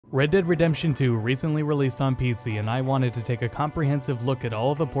Red Dead Redemption 2 recently released on PC, and I wanted to take a comprehensive look at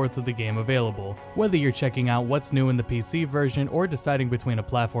all the ports of the game available. Whether you're checking out what's new in the PC version or deciding between a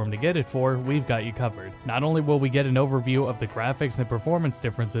platform to get it for, we've got you covered. Not only will we get an overview of the graphics and performance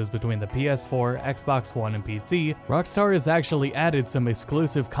differences between the PS4, Xbox One, and PC, Rockstar has actually added some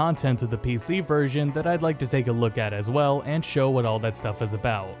exclusive content to the PC version that I'd like to take a look at as well and show what all that stuff is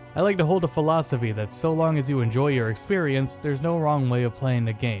about. I like to hold a philosophy that so long as you enjoy your experience, there's no wrong way of playing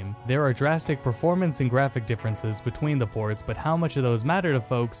the game. There are drastic performance and graphic differences between the ports, but how much of those matter to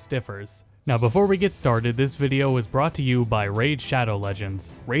folks differs. Now before we get started, this video was brought to you by Raid Shadow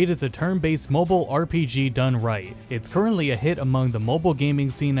Legends. Raid is a turn-based mobile RPG done right. It's currently a hit among the mobile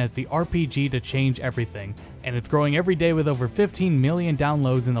gaming scene as the RPG to change everything, and it's growing every day with over 15 million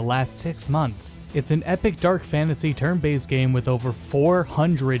downloads in the last 6 months. It's an epic dark fantasy turn-based game with over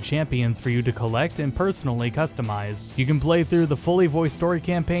 400 champions for you to collect and personally customize. You can play through the fully voiced story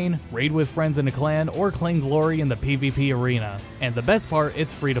campaign, raid with friends in a clan, or claim glory in the PvP arena. And the best part,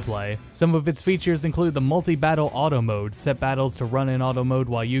 it's free to play. Some of its features include the multi-battle auto mode, set battles to run in auto mode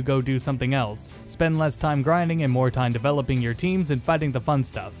while you go do something else, spend less time grinding and more time developing your teams and fighting the fun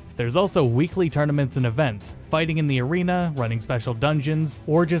stuff. There's also weekly tournaments and events, fighting in the arena, running special dungeons,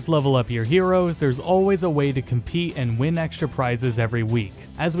 or just level up your heroes. There's always a way to compete and win extra prizes every week.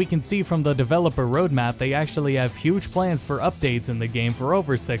 As we can see from the developer roadmap, they actually have huge plans for updates in the game for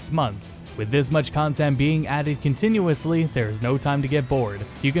over 6 months. With this much content being added continuously, there's no time to get bored.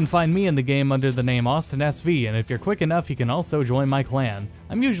 You can find me in the game under the name AustinSV, and if you're quick enough, you can also join my clan.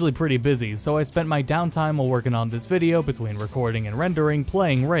 I'm usually pretty busy, so I spent my downtime while working on this video between recording and rendering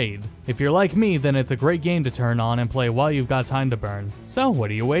playing Raid. If you're like me, then it's a great game to turn on and play while you've got time to burn. So what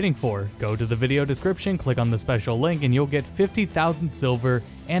are you waiting for? Go to the video description, click on the special link, and you'll get 50,000 silver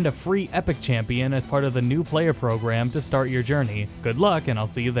and a free epic champion as part of the new player program to start your journey. Good luck, and I'll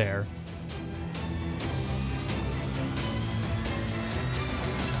see you there.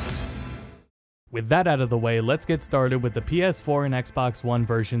 With that out of the way, let's get started with the PS4 and Xbox One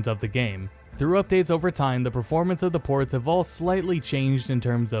versions of the game. Through updates over time, the performance of the ports have all slightly changed in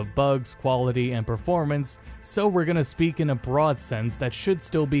terms of bugs, quality, and performance, so we're gonna speak in a broad sense that should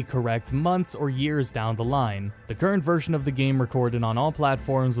still be correct months or years down the line. The current version of the game recorded on all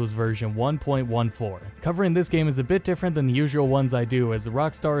platforms was version 1.14. Covering this game is a bit different than the usual ones I do, as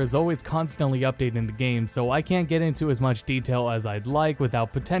Rockstar is always constantly updating the game, so I can't get into as much detail as I'd like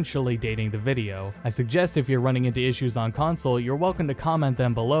without potentially dating the video. I suggest if you're running into issues on console, you're welcome to comment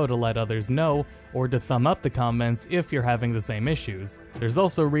them below to let others know, or to thumb up the comments if you're having the same issues. There's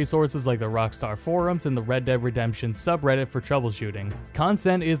also resources like the Rockstar forums and the Red Dead Redemption subreddit for troubleshooting.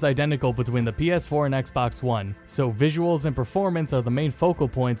 Content is identical between the PS4 and Xbox One, so visuals and performance are the main focal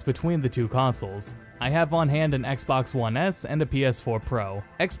points between the two consoles. I have on hand an Xbox One S and a PS4 Pro.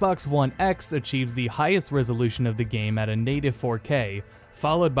 Xbox One X achieves the highest resolution of the game at a native 4K,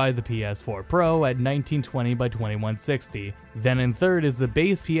 followed by the PS4 Pro at 1920 by 2160. Then in third is the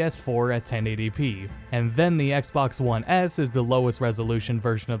base PS4 at 1080p, and then the Xbox One S is the lowest resolution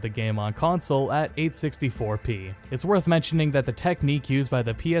version of the game on console at 864p. It's worth mentioning that the technique used by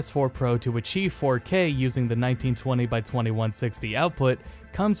the PS4 Pro to achieve 4K using the 1920 by 2160 output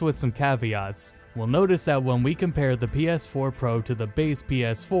comes with some caveats. We'll notice that when we compare the PS4 Pro to the base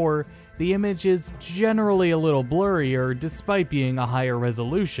PS4, the image is generally a little blurrier despite being a higher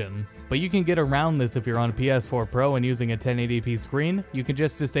resolution. But you can get around this if you're on a PS4 Pro and using a 1080p screen. You can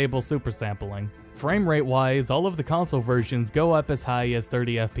just disable super sampling. Frame rate wise, all of the console versions go up as high as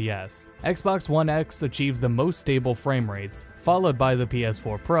 30 FPS. Xbox One X achieves the most stable frame rates, followed by the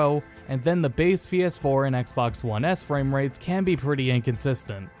PS4 Pro, and then the base PS4 and Xbox One S frame rates can be pretty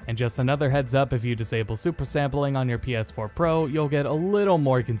inconsistent. And just another heads up, if you disable super sampling on your PS4 Pro, you'll get a little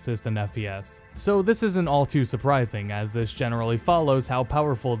more consistent FPS. So this isn't all too surprising, as this generally follows how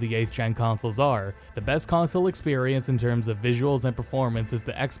powerful the 8th gen consoles are. The best console experience in terms of visuals and performance is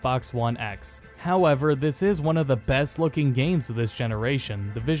the Xbox One X. However, this is one of the best looking games of this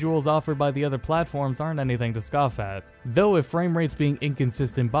generation. The visuals offered by the other platforms aren't anything to scoff at. Though if frame rates being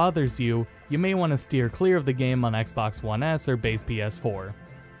inconsistent bothers you, you may want to steer clear of the game on Xbox One S or base PS4.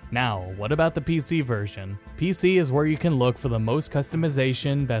 Now, what about the PC version? PC is where you can look for the most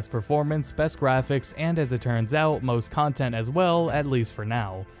customization, best performance, best graphics, and as it turns out, most content as well, at least for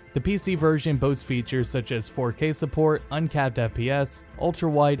now. The PC version boasts features such as 4K support, uncapped FPS,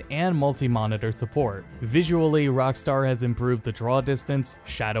 ultra-wide, and multi-monitor support. Visually, Rockstar has improved the draw distance,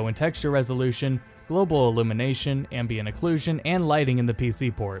 shadow and texture resolution, global illumination, ambient occlusion, and lighting in the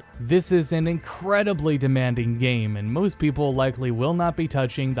PC port. This is an incredibly demanding game, and most people likely will not be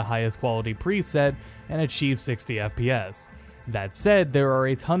touching the highest quality preset and achieve 60 FPS. That said, there are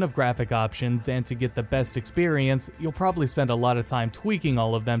a ton of graphic options, and to get the best experience, you'll probably spend a lot of time tweaking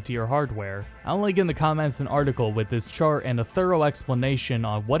all of them to your hardware. I'll link in the comments an article with this chart and a thorough explanation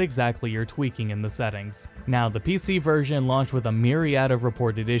on what exactly you're tweaking in the settings. Now, the PC version launched with a myriad of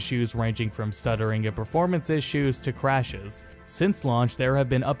reported issues ranging from stuttering and performance issues to crashes. Since launch, there have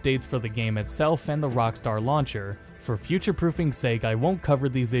been updates for the game itself and the Rockstar launcher. For future-proofing's sake, I won't cover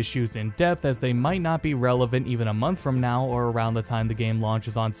these issues in depth as they might not be relevant even a month from now or around the time the game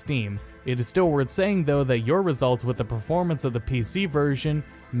launches on Steam. It is still worth saying though that your results with the performance of the PC version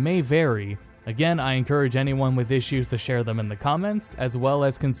may vary. Again, I encourage anyone with issues to share them in the comments, as well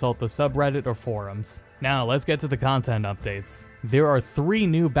as consult the subreddit or forums. Now let's get to the content updates. There are 3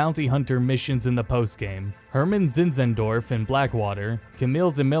 new bounty hunter missions in the postgame: Herman Zinzendorf in Blackwater,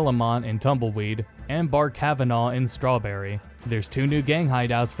 Camille de Millamont in Tumbleweed, and Bart Kavanaugh in Strawberry. There's 2 new gang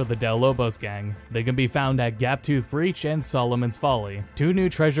hideouts for the Del Lobos gang. They can be found at Gaptooth Breach and Solomon's Folly. 2 new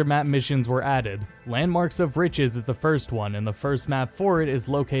treasure map missions were added. Landmarks of Riches is the first one, and the first map for it is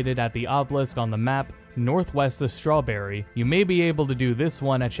located at the obelisk on the map northwest of Strawberry. You may be able to do this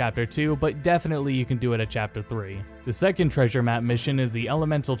one at Chapter 2, but definitely you can do it at Chapter 3. The second treasure map mission is the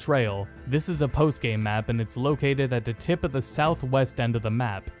Elemental Trail. This is a post-game map and it's located at the tip of the southwest end of the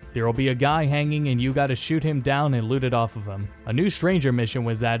map. There will be a guy hanging and you gotta shoot him down and loot it off of him. A new stranger mission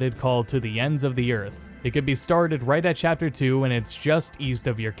was added called To the Ends of the Earth. It can be started right at Chapter 2 and it's just east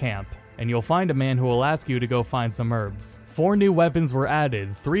of your camp. And you'll find a man who will ask you to go find some herbs. 4 new weapons were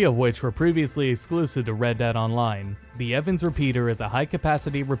added, 3 of which were previously exclusive to Red Dead Online. The Evans Repeater is a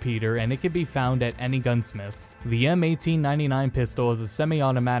high-capacity repeater and it can be found at any gunsmith. The M1899 pistol is a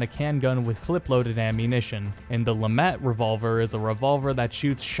semi-automatic handgun with clip-loaded ammunition, and the Lamette revolver is a revolver that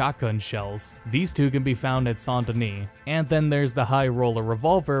shoots shotgun shells. These 2 can be found at Saint-Denis. And then there's the High Roller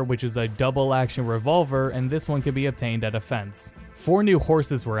revolver, which is a double-action revolver, and this one can be obtained at a fence. 4 new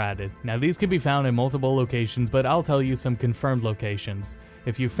horses were added. Now these can be found in multiple locations, but I'll tell you some confirmed locations.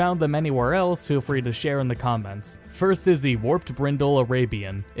 If you found them anywhere else, feel free to share in the comments. First is the Warped Brindle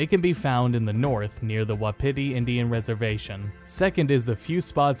Arabian. It can be found in the north, near the Wapiti Indian Reservation. Second is the Few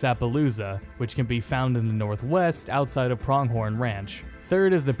Spots Appaloosa, which can be found in the northwest, outside of Pronghorn Ranch.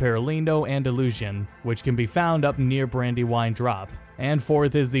 Third is the Perlindo Andalusian, which can be found up near Brandywine Drop. And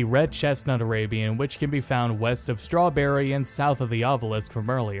fourth is the Red Chestnut Arabian, which can be found west of Strawberry and south of the obelisk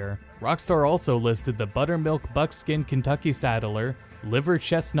from earlier. Rockstar also listed the Buttermilk Buckskin Kentucky Saddler, Liver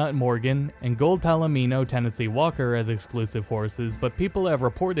Chestnut Morgan, and Gold Palomino Tennessee Walker as exclusive horses, but people have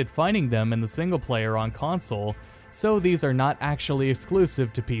reported finding them in the single player on console, so these are not actually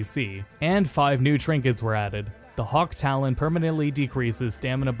exclusive to PC. And 5 new trinkets were added. The Hawk Talon permanently decreases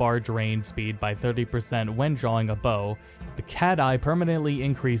stamina bar drain speed by 30% when drawing a bow. The Cat Eye permanently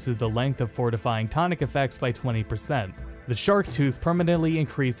increases the length of fortifying tonic effects by 20%. The Shark Tooth permanently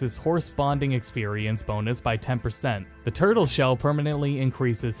increases horse bonding experience bonus by 10%. The Turtle Shell permanently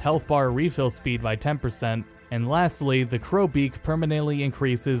increases health bar refill speed by 10%. And lastly, the Crow Beak permanently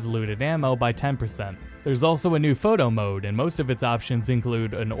increases looted ammo by 10%. There's also a new photo mode, and most of its options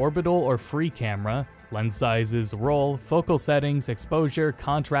include an orbital or free camera, lens sizes, roll, focal settings, exposure,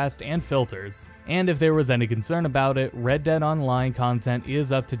 contrast, and filters. And if there was any concern about it, Red Dead Online content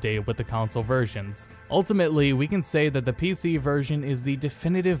is up to date with the console versions. Ultimately, we can say that the PC version is the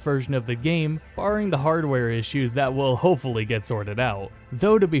definitive version of the game, barring the hardware issues that will hopefully get sorted out.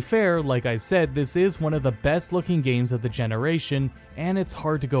 Though to be fair, like I said, this is one of the best looking games of the generation, and it's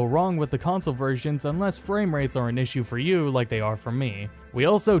hard to go wrong with the console versions unless frame rates are an issue for you like they are for me. We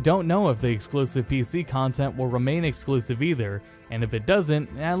also don't know if the exclusive PC content will remain exclusive either, and if it doesn't,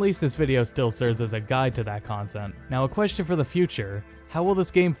 at least this video still serves as a guide to that content. Now a question for the future: how will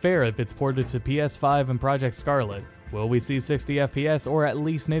this game fare if it's ported to PS5 and Project Scarlet? Will we see 60 FPS or at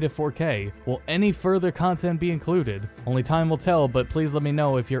least native 4K? Will any further content be included? Only time will tell, but please let me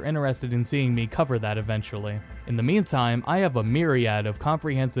know if you're interested in seeing me cover that eventually. In the meantime, I have a myriad of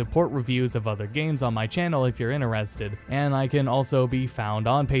comprehensive port reviews of other games on my channel if you're interested, and I can also be found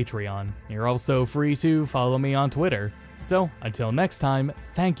on Patreon. You're also free to follow me on Twitter. So, until next time,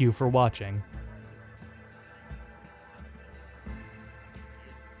 thank you for watching.